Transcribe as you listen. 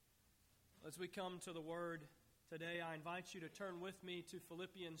As we come to the Word today, I invite you to turn with me to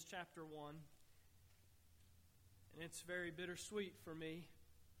Philippians chapter 1. And it's very bittersweet for me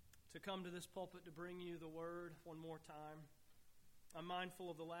to come to this pulpit to bring you the Word one more time. I'm mindful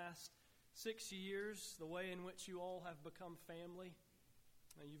of the last 6 years, the way in which you all have become family.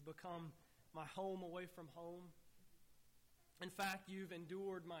 And you've become my home away from home. In fact, you've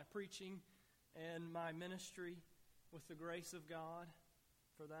endured my preaching and my ministry with the grace of God.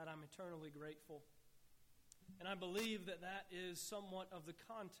 For that, I'm eternally grateful. And I believe that that is somewhat of the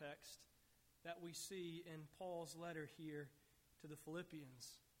context that we see in Paul's letter here to the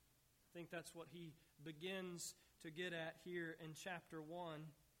Philippians. I think that's what he begins to get at here in chapter 1.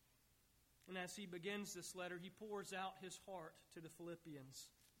 And as he begins this letter, he pours out his heart to the Philippians.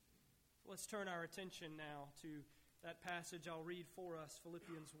 Let's turn our attention now to that passage I'll read for us,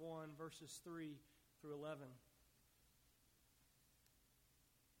 Philippians 1, verses 3 through 11.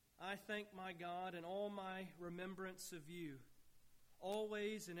 I thank my God in all my remembrance of you,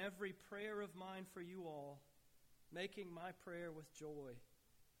 always in every prayer of mine for you all, making my prayer with joy,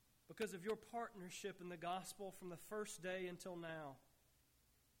 because of your partnership in the gospel from the first day until now.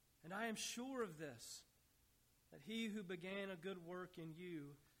 And I am sure of this, that he who began a good work in you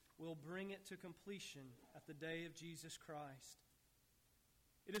will bring it to completion at the day of Jesus Christ.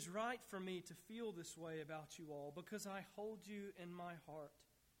 It is right for me to feel this way about you all, because I hold you in my heart.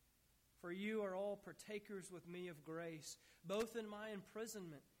 For you are all partakers with me of grace, both in my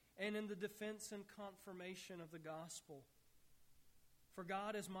imprisonment and in the defense and confirmation of the gospel. For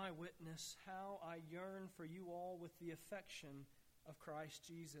God is my witness, how I yearn for you all with the affection of Christ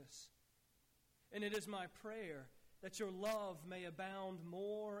Jesus. And it is my prayer that your love may abound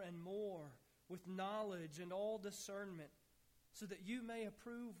more and more with knowledge and all discernment, so that you may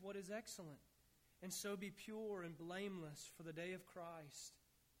approve what is excellent, and so be pure and blameless for the day of Christ,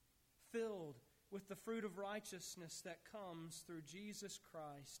 filled with the fruit of righteousness that comes through Jesus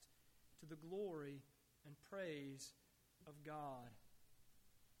Christ, to the glory and praise of God.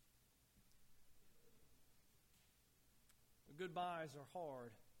 The goodbyes are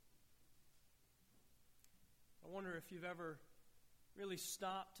hard. I wonder if you've ever really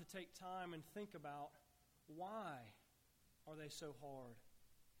stopped to take time and think about, why are they so hard?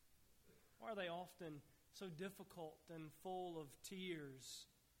 Why are they often so difficult and full of tears?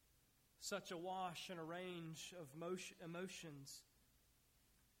 Such a wash and a range of emotions.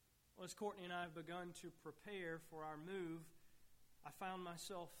 Well, as Courtney and I have begun to prepare for our move, I found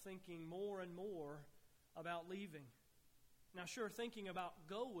myself thinking more and more about leaving. Now, sure, thinking about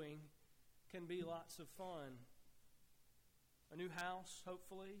going can be lots of fun. A new house,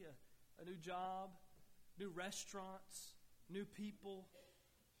 hopefully, a new job, new restaurants, new people,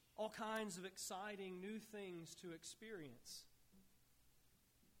 all kinds of exciting new things to experience.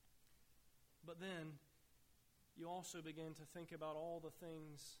 But then you also begin to think about all the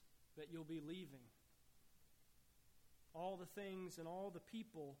things that you'll be leaving. All the things and all the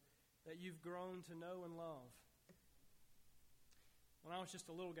people that you've grown to know and love. When I was just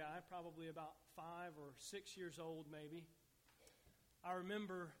a little guy, probably about 5 or 6 years old maybe, I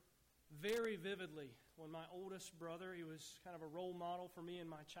remember very vividly when my oldest brother, he was kind of a role model for me in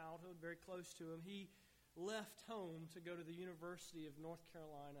my childhood, very close to him, he left home to go to the University of North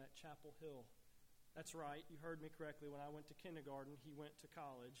Carolina at Chapel Hill. That's right, you heard me correctly. When I went to kindergarten, he went to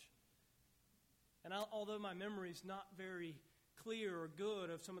college. And although my memory's not very clear or good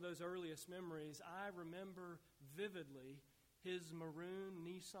of some of those earliest memories, I remember vividly his maroon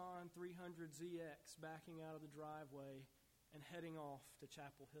Nissan 300ZX backing out of the driveway and heading off to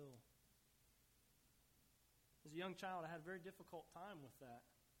Chapel Hill. As a young child, I had a very difficult time with that.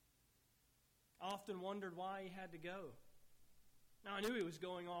 I often wondered why he had to go. Now, I knew he was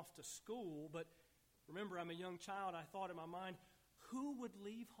going off to school, but remember, I'm a young child. I thought in my mind, who would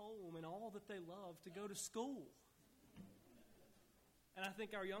leave home and all that they love to go to school? And I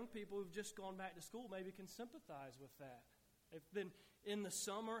think our young people who've just gone back to school maybe can sympathize with that. They've been in the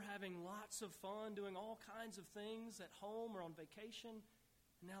summer having lots of fun, doing all kinds of things at home or on vacation,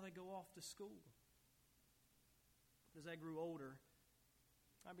 and now they go off to school. As I grew older,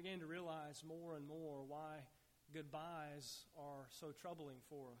 I began to realize more and more why goodbyes are so troubling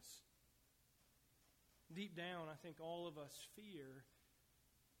for us. Deep down, I think all of us fear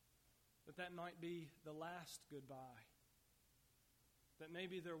that might be the last goodbye. That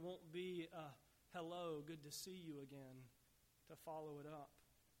maybe there won't be a hello, good to see you again, to follow it up.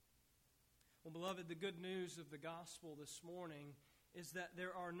 Well, beloved, the good news of the gospel this morning is that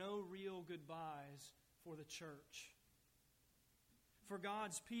there are no real goodbyes for the church. For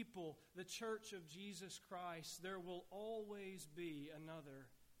God's people, the church of Jesus Christ, there will always be another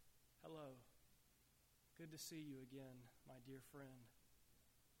Hello. Good to see you again, my dear friend.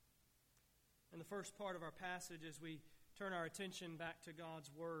 In the first part of our passage, as we turn our attention back to God's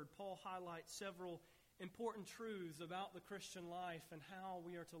Word, Paul highlights several important truths about the Christian life and how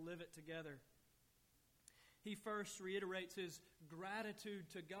we are to live it together. He first reiterates his gratitude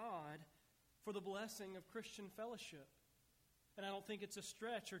to God for the blessing of Christian fellowship. And I don't think it's a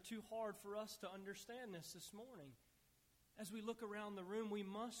stretch or too hard for us to understand this morning. As we look around the room, we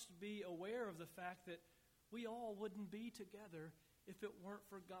must be aware of the fact that we all wouldn't be together if it weren't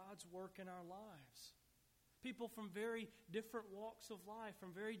for God's work in our lives. People from very different walks of life,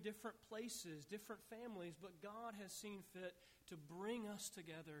 from very different places, different families, but God has seen fit to bring us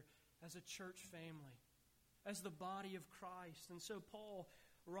together as a church family, as the body of Christ. And so Paul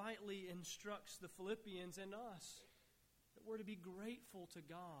rightly instructs the Philippians and us that we're to be grateful to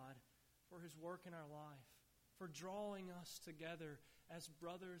God for His work in our life, for drawing us together as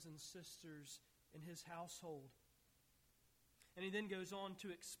brothers and sisters in His household. And he then goes on to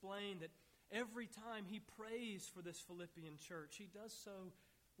explain that every time he prays for this Philippian church, he does so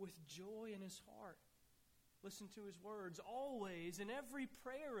with joy in his heart. Listen to his words. Always, in every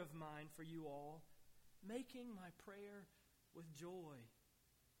prayer of mine for you all, making my prayer with joy.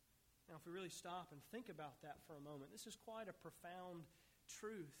 Now, if we really stop and think about that for a moment, this is quite a profound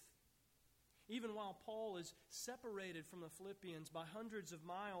truth. Even while Paul is separated from the Philippians by hundreds of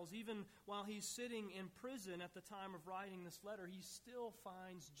miles, even while he's sitting in prison at the time of writing this letter, he still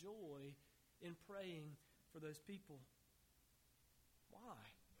finds joy in praying for those people. Why?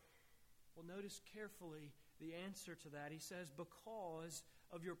 Well, notice carefully the answer to that. He says, because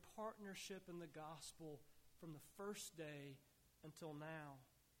of your partnership in the gospel from the first day until now.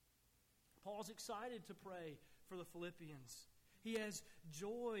 Paul's excited to pray for the Philippians. He has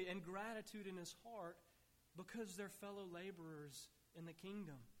joy and gratitude in his heart because they're fellow laborers in the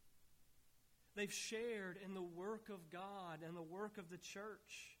kingdom. They've shared in the work of God and the work of the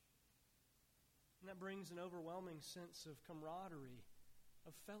church. And that brings an overwhelming sense of camaraderie,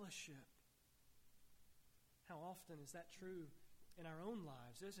 of fellowship. How often is that true in our own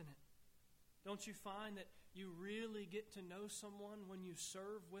lives, isn't it? Don't you find that you really get to know someone when you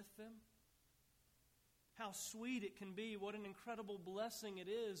serve with them? How sweet it can be, what an incredible blessing it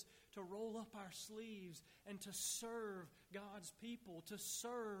is to roll up our sleeves and to serve God's people, to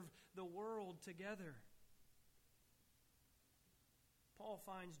serve the world together. Paul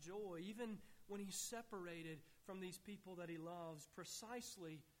finds joy even when he's separated from these people that he loves,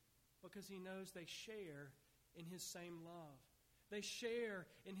 precisely because he knows they share in his same love. They share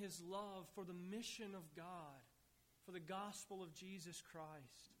in his love for the mission of God, for the gospel of Jesus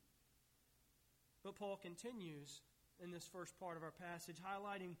Christ. But Paul continues in this first part of our passage,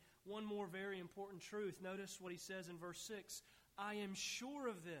 highlighting one more very important truth. Notice what he says in verse 6. I am sure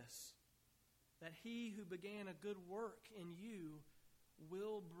of this, that he who began a good work in you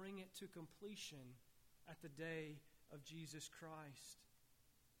will bring it to completion at the day of Jesus Christ.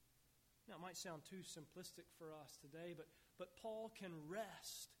 Now, it might sound too simplistic for us today, but Paul can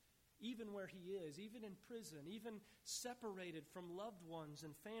rest even where he is, even in prison, even separated from loved ones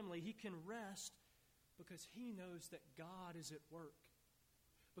and family. He can rest because he knows that God is at work.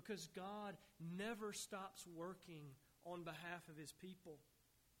 Because God never stops working on behalf of his people.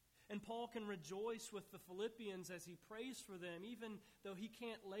 And Paul can rejoice with the Philippians as he prays for them, even though he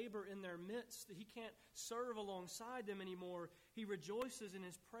can't labor in their midst, he can't serve alongside them anymore. He rejoices in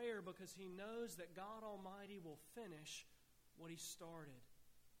his prayer because he knows that God Almighty will finish what he started.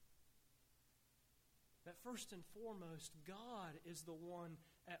 That first and foremost, God is the one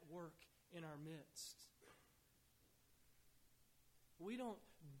at work in our midst. We don't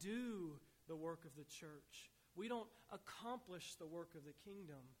do the work of the church. We don't accomplish the work of the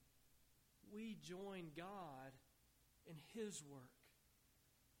kingdom. We join God in His work.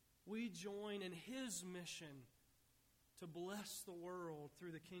 We join in His mission to bless the world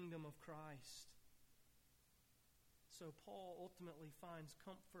through the kingdom of Christ. So Paul ultimately finds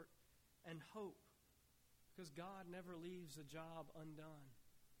comfort and hope because God never leaves a job undone.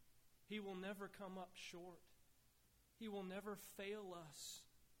 He will never come up short. He will never fail us.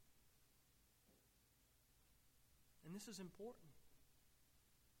 And this is important.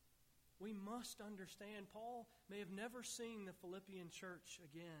 We must understand Paul may have never seen the Philippian church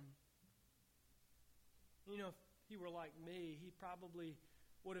again. You know, if he were like me, he probably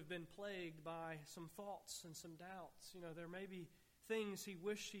would have been plagued by some thoughts and some doubts. You know, there may be things he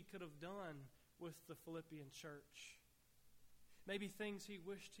wished he could have done with the Philippian church. Maybe things he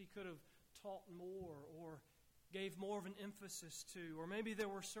wished he could have taught more or gave more of an emphasis to. Or maybe there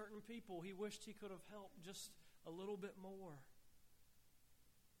were certain people he wished he could have helped just a little bit more.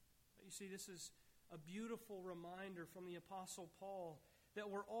 You see, this is a beautiful reminder from the Apostle Paul that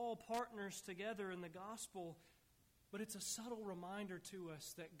we're all partners together in the gospel, but it's a subtle reminder to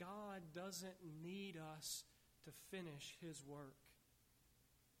us that God doesn't need us to finish His work.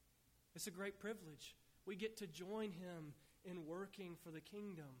 It's a great privilege. We get to join Him in working for the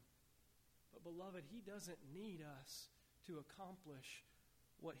kingdom. But beloved, He doesn't need us to accomplish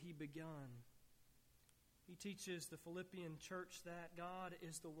what He begun. He teaches the Philippian church that God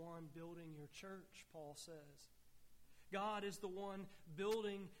is the one building your church, Paul says. God is the one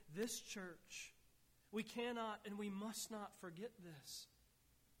building this church. We cannot and we must not forget this.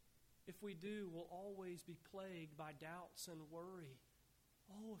 If we do, we'll always be plagued by doubts and worry.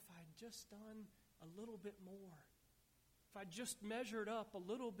 Oh, if I'd just done a little bit more. If I just measured up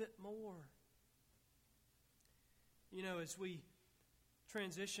a little bit more. You know, as we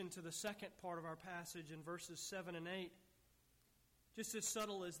transition to the second part of our passage in verses 7 and 8, just as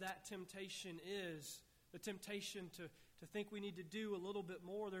subtle as that temptation is, the temptation to think we need to do a little bit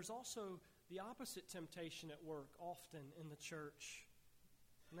more, there's also the opposite temptation at work often in the church.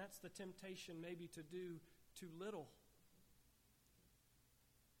 And that's the temptation maybe to do too little.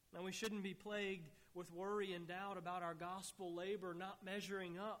 Now, we shouldn't be plagued with worry and doubt about our gospel labor not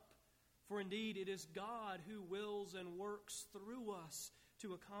measuring up. For indeed, it is God who wills and works through us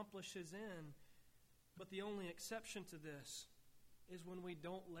to accomplish His end. But the only exception to this is when we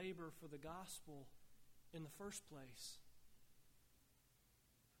don't labor for the gospel in the first place.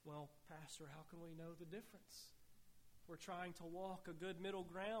 Well, Pastor, how can we know the difference? We're trying to walk a good middle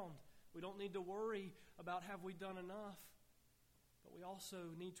ground. We don't need to worry about have we done enough. But we also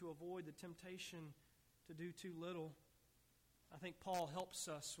need to avoid the temptation to do too little. I think Paul helps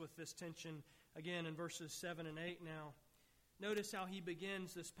us with this tension again in verses 7 and 8 now. Notice how he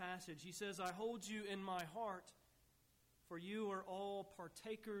begins this passage. He says, I hold you in my heart, for you are all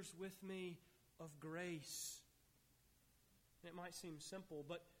partakers with me of grace. It might seem simple,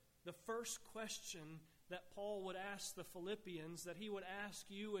 but the first question that Paul would ask the Philippians, that he would ask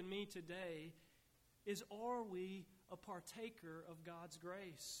you and me today, is, are we a partaker of God's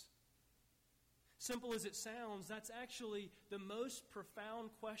grace? Simple as it sounds, that's actually the most profound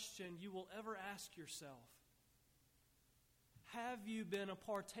question you will ever ask yourself. Have you been a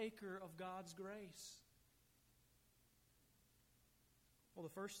partaker of God's grace? Well, the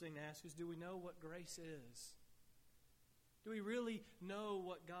first thing to ask is, do we know what grace is? Do we really know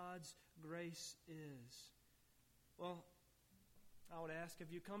what God's grace is? Well, I would ask,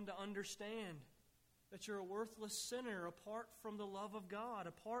 have you come to understand that you're a worthless sinner apart from the love of God,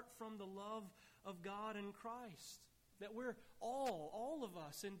 apart from the love of God in Christ? That we're all of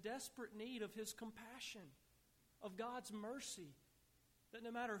us, in desperate need of His compassion, of God's mercy. That no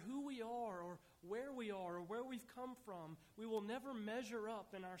matter who we are or where we've come from, we will never measure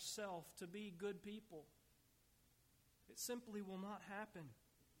up in ourselves to be good people. It simply will not happen.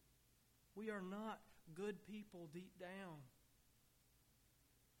 We are not good people deep down.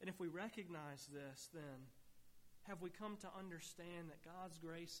 And if we recognize this, then have we come to understand that God's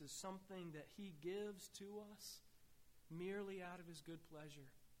grace is something that He gives to us merely out of His good pleasure?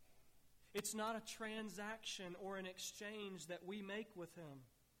 It's not a transaction or an exchange that we make with Him.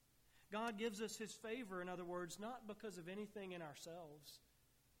 God gives us His favor, in other words, not because of anything in ourselves,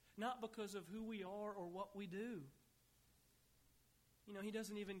 not because of who we are or what we do. You know, He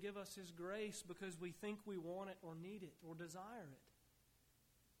doesn't even give us His grace because we think we want it or need it or desire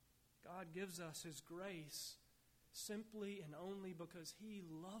it. God gives us His grace simply and only because He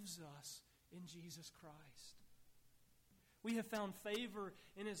loves us in Jesus Christ. We have found favor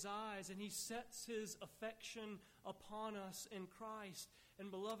in His eyes, and He sets His affection upon us in Christ.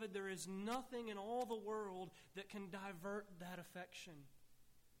 And beloved, there is nothing in all the world that can divert that affection.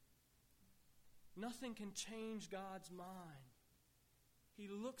 Nothing can change God's mind. He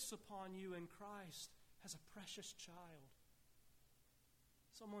looks upon you in Christ as a precious child,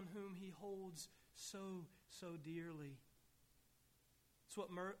 someone whom He holds so dearly. It's what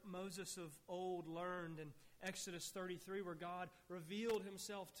Moses of old learned in Exodus 33, where God revealed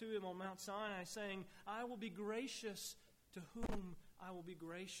Himself to him on Mount Sinai, saying, I will be gracious to whom I will be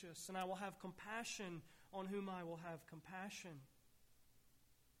gracious, and I will have compassion on whom I will have compassion.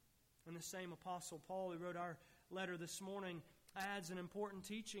 And the same Apostle Paul, who wrote our letter this morning, adds an important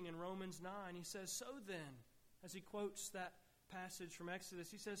teaching in Romans 9. He says, so then, as he quotes that passage from Exodus,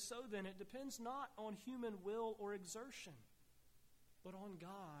 he says, so then it depends not on human will or exertion, but on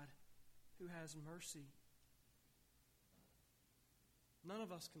God who has mercy. None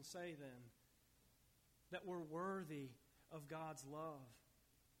of us can say then that we're worthy of God's love.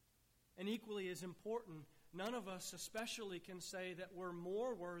 And equally as important, none of us especially can say that we're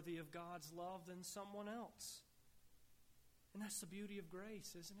more worthy of God's love than someone else. And that's the beauty of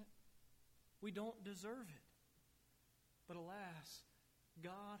grace, isn't it? We don't deserve it. But alas,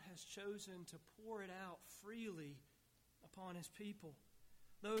 God has chosen to pour it out freely upon His people.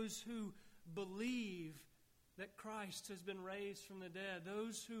 Those who believe that Christ has been raised from the dead,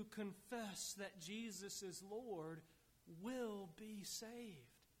 those who confess that Jesus is Lord, will be saved.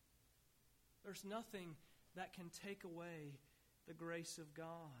 There's nothing that can take away the grace of God.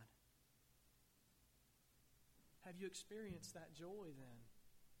 Have you experienced that joy then?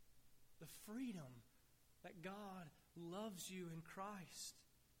 The freedom that God loves you in Christ.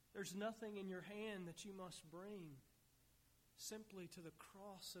 There's nothing in your hand that you must bring. Simply to the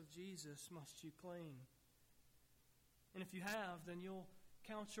cross of Jesus must you cling. And if you have, then you'll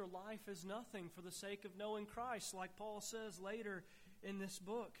count your life as nothing for the sake of knowing Christ, like Paul says later in this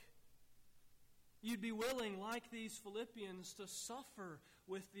book. You'd be willing, like these Philippians, to suffer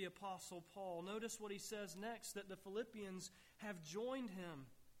with the Apostle Paul. Notice what he says next, that the Philippians have joined him,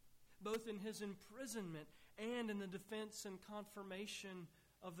 both in his imprisonment and in the defense and confirmation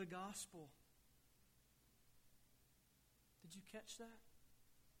of the gospel. Did you catch that?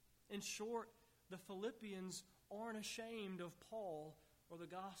 In short, the Philippians aren't ashamed of Paul or the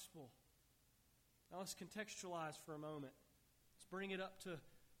gospel. Now let's contextualize for a moment. Let's bring it up to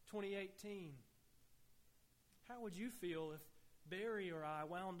 2018. How would you feel if Barry or I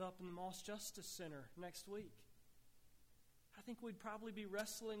wound up in the Moss Justice Center next week? I think we'd probably be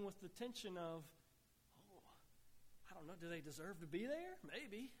wrestling with the tension of, I don't know, do they deserve to be there?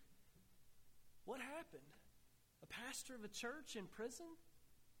 Maybe. What happened? A pastor of a church in prison?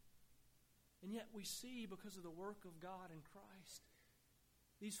 And yet we see, because of the work of God in Christ,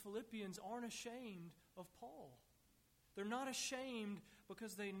 these Philippians aren't ashamed of Paul. They're not ashamed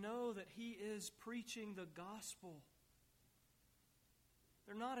because they know that he is preaching the gospel.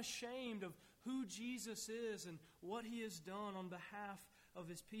 They're not ashamed of who Jesus is and what he has done on behalf of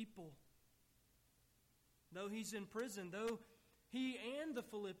his people. Though he's in prison, though he and the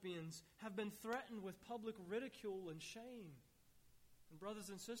Philippians have been threatened with public ridicule and shame. And brothers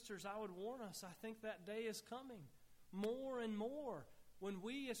and sisters, I would warn us, I think that day is coming. More and more, when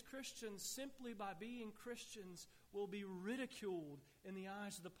we as Christians, simply by being Christians, will be ridiculed in the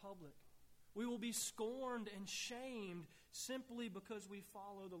eyes of the public. We will be scorned and shamed simply because we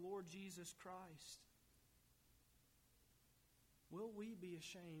follow the Lord Jesus Christ. Will we be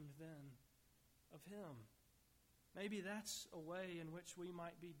ashamed then of him? Maybe that's a way in which we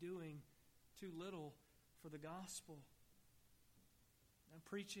might be doing too little for the gospel. I'm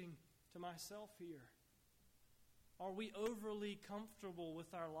preaching to myself here. Are we overly comfortable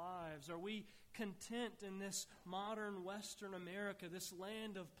with our lives? Are we content in this modern Western America, this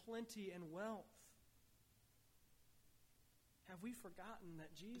land of plenty and wealth? Have we forgotten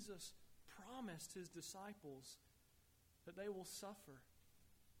that Jesus promised his disciples that they will suffer,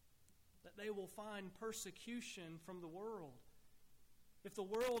 that they will find persecution from the world? If the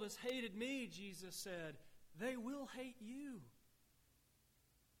world has hated me, Jesus said, they will hate you.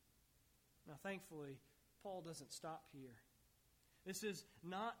 Now, thankfully, Paul doesn't stop here. This is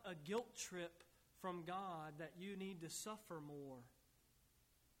not a guilt trip from God that you need to suffer more.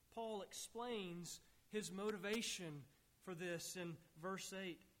 Paul explains his motivation for this in verse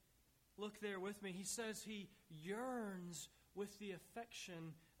 8. Look there with me. He says he yearns with the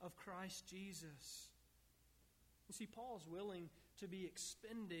affection of Christ Jesus. You see, Paul is willing to be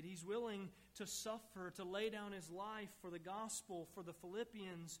expended. He's willing to suffer, to lay down his life for the gospel, for the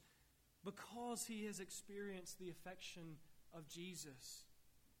Philippians, because he has experienced the affection of Jesus.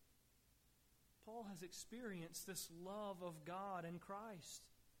 Paul has experienced this love of God in Christ.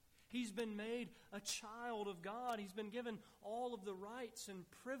 He's been made a child of God. He's been given all of the rights and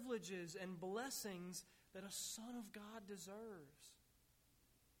privileges and blessings that a son of God deserves.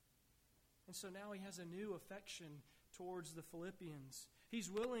 And so now he has a new affection towards the Philippians. He's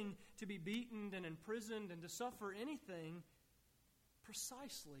willing to be beaten and imprisoned and to suffer anything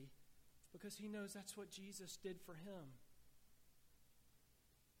precisely because he knows that's what Jesus did for him.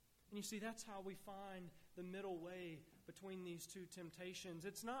 And you see, that's how we find the middle way between these two temptations.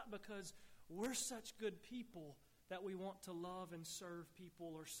 It's not because we're such good people that we want to love and serve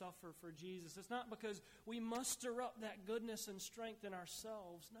people or suffer for Jesus. It's not because we muster up that goodness and strength in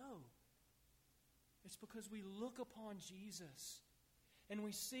ourselves. No. It's because we look upon Jesus and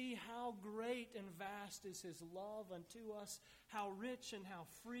we see how great and vast is his love unto us, how rich and how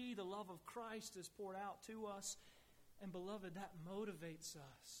free the love of Christ is poured out to us. And beloved, that motivates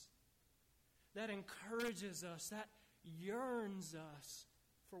us. That encourages us. That yearns us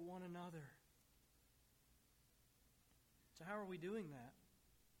for one another. So how are we doing that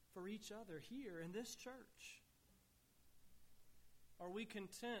for each other here in this church? Are we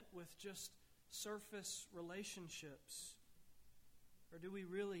content with just surface relationships? Or do we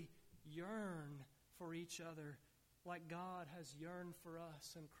really yearn for each other like God has yearned for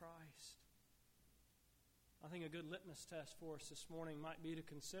us in Christ? I think a good litmus test for us this morning might be to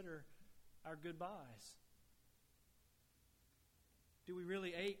consider our goodbyes. Do we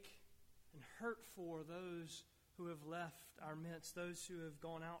really ache and hurt for those who have left our midst, those who have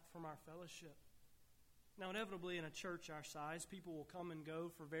gone out from our fellowship? Now, inevitably, in a church our size, people will come and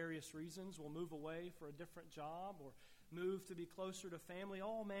go for various reasons. We'll move away for a different job or move to be closer to family,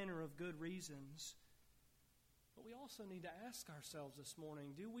 all manner of good reasons. But we also need to ask ourselves this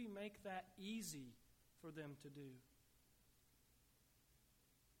morning, do we make that easy for them to do?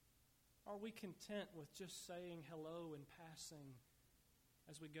 Are we content with just saying hello in passing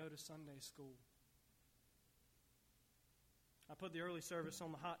as we go to Sunday school? I put the early service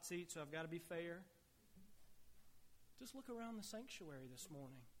on the hot seat, so I've got to be fair. Just look around the sanctuary this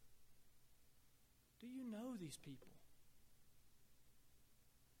morning. Do you know these people?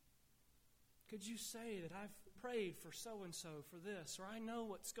 Could you say that I've prayed for so-and-so for this, or I know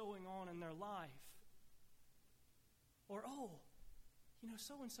what's going on in their life? Or,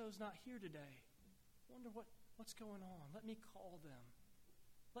 so-and-so's not here today. Wonder what's going on. Let me call them.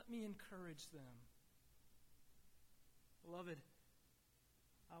 Let me encourage them. Beloved,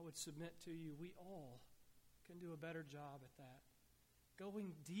 I would submit to you, we all can do a better job at that.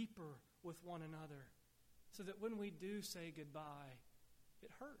 Going deeper with one another so that when we do say goodbye,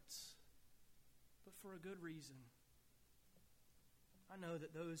 it hurts, but for a good reason. I know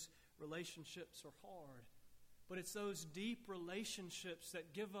that those relationships are hard, but it's those deep relationships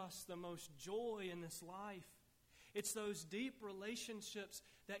that give us the most joy in this life. It's those deep relationships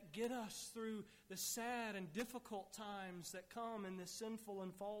that get us through the sad and difficult times that come in this sinful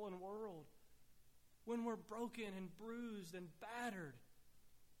and fallen world. When we're broken and bruised and battered,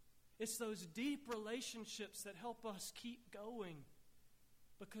 it's those deep relationships that help us keep going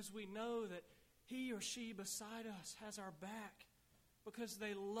because we know that he or she beside us has our back, because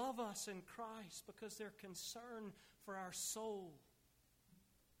they love us in Christ, because they're concerned for our soul.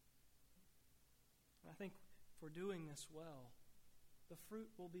 And I think if we're doing this well, the fruit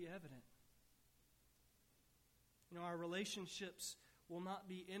will be evident. Our relationships will not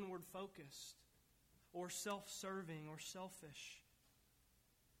be inward focused or self-serving or selfish.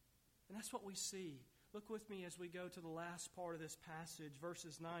 And that's what we see. Look with me as we go to the last part of this passage,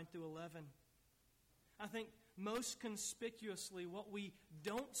 verses 9 through 11. I think most conspicuously what we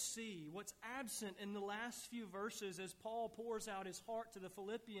don't see, what's absent in the last few verses as Paul pours out his heart to the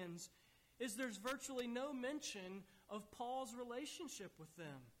Philippians, is there's virtually no mention of Paul's relationship with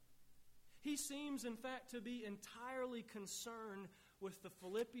them. He seems, in fact, to be entirely concerned with the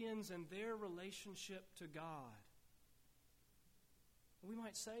Philippians and their relationship to God. We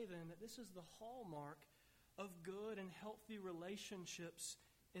might say then that this is the hallmark of good and healthy relationships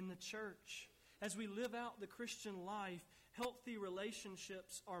in the church. As we live out the Christian life, healthy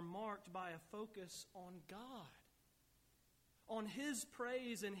relationships are marked by a focus on God, on His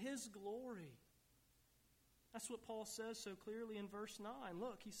praise and His glory. That's what Paul says so clearly in verse 9.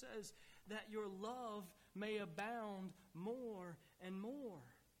 Look, he says that your love may abound more and more.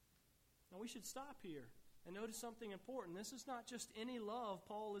 Now we should stop here and notice something important. This is not just any love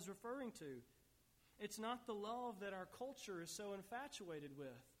Paul is referring to. It's not the love that our culture is so infatuated with.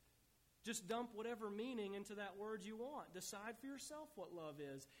 Just dump whatever meaning into that word you want. Decide for yourself what love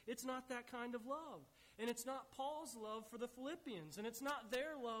is. It's not that kind of love. And it's not Paul's love for the Philippians. And it's not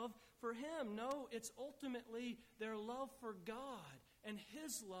their love for him. No, it's ultimately their love for God and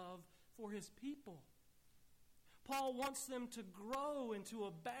His love for His people. Paul wants them to grow and to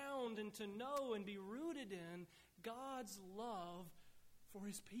abound and to know and be rooted in God's love for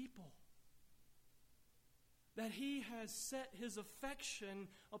His people. That He has set His affection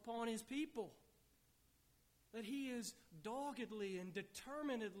upon His people. That He is doggedly and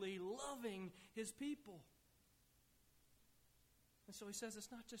determinedly loving His people. And so he says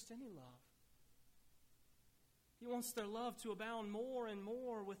it's not just any love. He wants their love to abound more and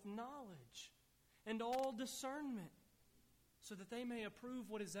more with knowledge and all discernment, so that they may approve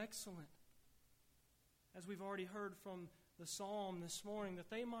what is excellent. As we've already heard from the psalm this morning, that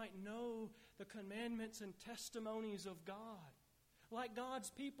they might know the commandments and testimonies of God. Like God's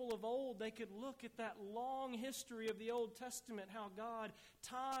people of old, they could look at that long history of the Old Testament, how God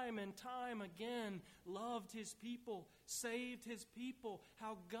time and time again loved His people, saved His people,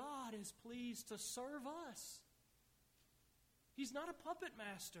 how God is pleased to serve us. He's not a puppet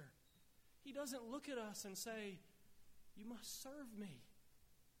master. He doesn't look at us and say, you must serve me.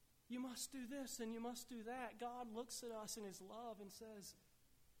 You must do this and you must do that. God looks at us in His love and says,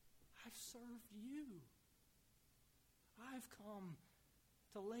 I've served you. I've come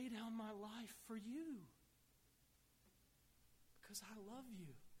to lay down my life for you because I love you.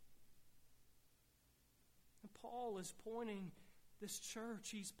 And Paul is pointing this church,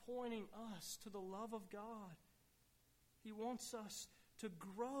 he's pointing us to the love of God. He wants us to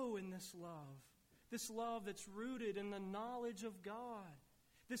grow in this love that's rooted in the knowledge of God,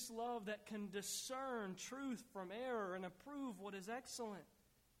 this love that can discern truth from error and approve what is excellent.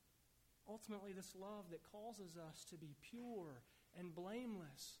 Ultimately, this love that causes us to be pure and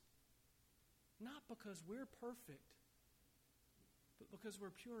blameless, not because we're perfect, but because we're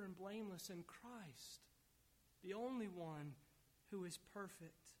pure and blameless in Christ, the only one who is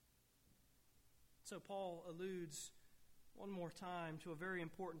perfect. So Paul alludes one more time to a very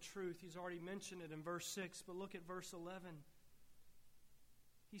important truth. He's already mentioned it in verse 6, but look at verse 11.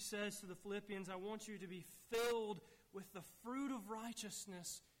 He says to the Philippians, I want you to be filled with the fruit of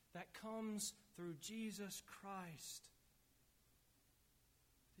righteousness that comes through Jesus Christ.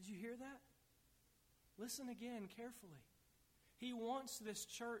 Did you hear that? Listen again carefully. He wants this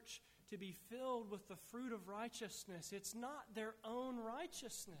church to be filled with the fruit of righteousness. It's not their own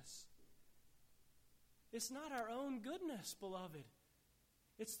righteousness. It's not our own goodness, beloved.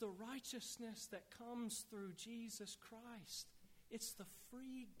 It's the righteousness that comes through Jesus Christ. It's the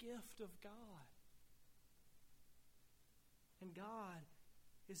free gift of God. And God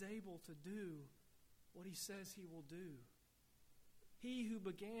is able to do what He says He will do. He who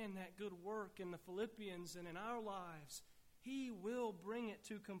began that good work in the Philippians and in our lives, He will bring it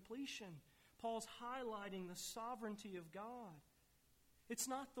to completion. Paul's highlighting the sovereignty of God. It's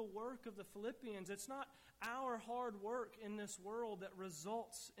not the work of the Philippians. It's not our hard work in this world that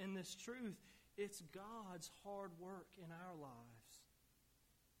results in this truth. It's God's hard work in our lives.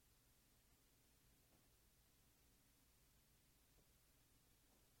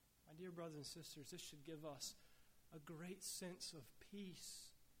 My dear brothers and sisters, this should give us a great sense of peace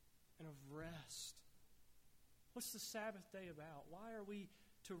and of rest. What's the Sabbath day about? Why are we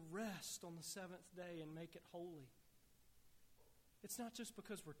to rest on the seventh day and make it holy? It's not just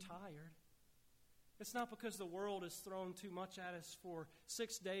because we're tired. It's not because the world has thrown too much at us for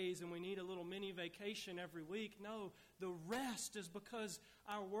 6 days and we need a little mini vacation every week. No, the rest is because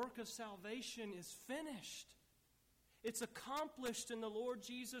our work of salvation is finished. It's accomplished in the Lord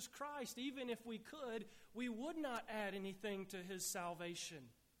Jesus Christ. Even if we could, we would not add anything to His salvation.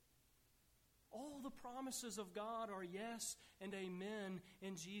 All the promises of God are yes and amen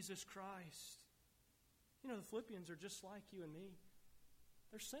in Jesus Christ. You know, the Philippians are just like you and me.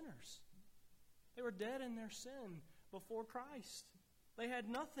 They're sinners. They were dead in their sin before Christ. They had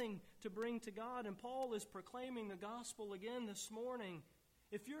nothing to bring to God, and Paul is proclaiming the gospel again this morning.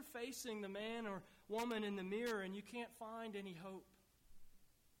 If you're facing the man or woman in the mirror and you can't find any hope,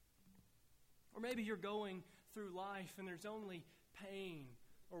 or maybe you're going through life and there's only pain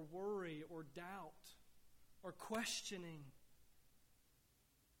or worry or doubt or questioning,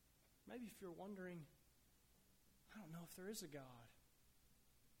 maybe if you're wondering, I don't know if there is a God.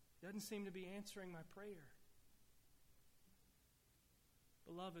 He doesn't seem to be answering my prayer.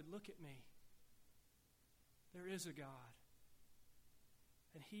 Beloved, look at me. There is a God.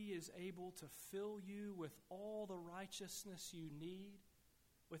 And He is able to fill you with all the righteousness you need,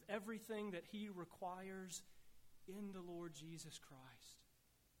 with everything that He requires in the Lord Jesus Christ.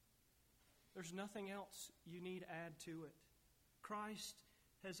 There's nothing else you need add to it. Christ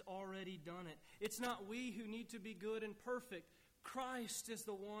has already done it. It's not we who need to be good and perfect. Christ is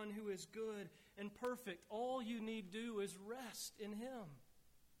the one who is good and perfect. All you need do is rest in Him.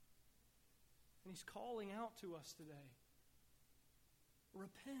 And He's calling out to us today.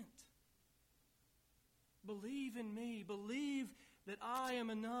 Repent. Believe in me. Believe that I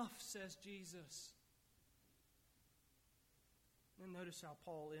am enough, says Jesus. And notice how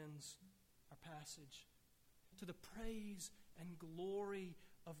Paul ends our passage. To the praise and glory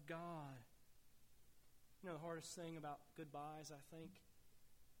of God. You know, the hardest thing about goodbyes, I think,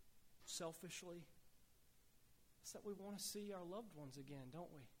 selfishly, is that we want to see our loved ones again,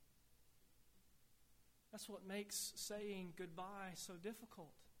 don't we? That's what makes saying goodbye so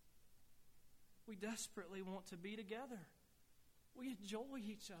difficult. We desperately want to be together. We enjoy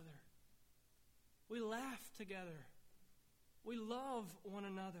each other. We laugh together. We love one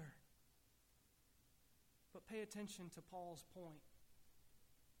another. But pay attention to Paul's point.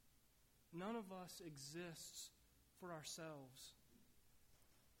 None of us exists for ourselves.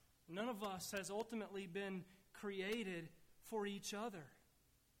 None of us has ultimately been created for each other.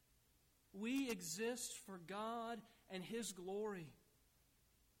 We exist for God and His glory.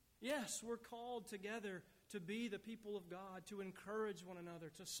 Yes, we're called together to be the people of God, to encourage one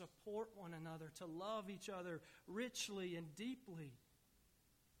another, to support one another, to love each other richly and deeply.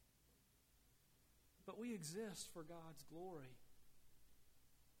 But we exist for God's glory.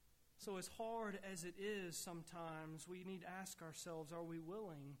 So as hard as it is sometimes, we need to ask ourselves, are we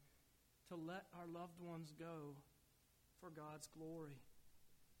willing to let our loved ones go for God's glory?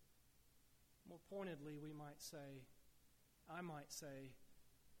 More pointedly, I might say,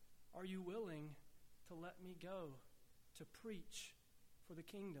 are you willing to let me go to preach for the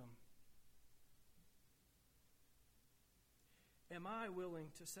kingdom? Am I willing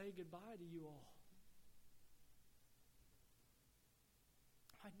to say goodbye to you all?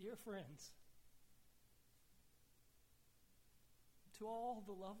 My dear friends, to all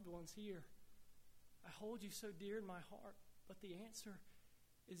the loved ones here, I hold you so dear in my heart, but the answer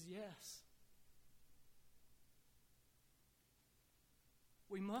is yes.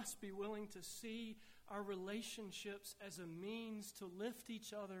 We must be willing to see our relationships as a means to lift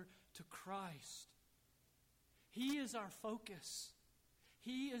each other to Christ. He is our focus.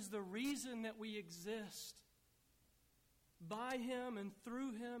 He is the reason that we exist. By Him and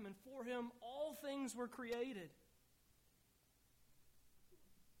through Him and for Him, all things were created.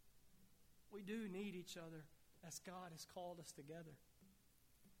 We do need each other as God has called us together.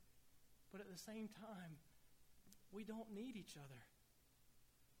 But at the same time, we don't need each other.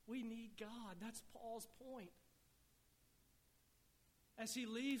 We need God. That's Paul's point. As he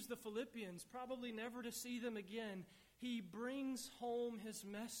leaves the Philippians, probably never to see them again, he brings home his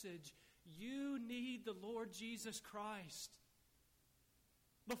message. You need the Lord Jesus Christ.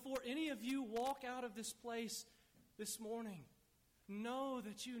 Before any of you walk out of this place this morning, know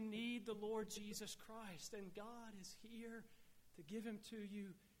that you need the Lord Jesus Christ, and God is here to give Him to you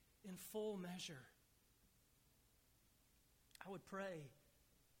in full measure. I would pray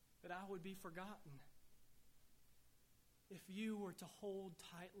that I would be forgotten if you were to hold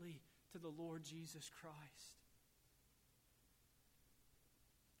tightly to the Lord Jesus Christ.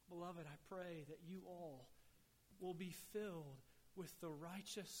 Beloved, I pray that you all will be filled with the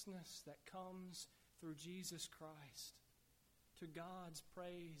righteousness that comes through Jesus Christ, to God's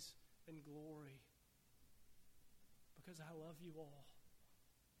praise and glory, because I love you all.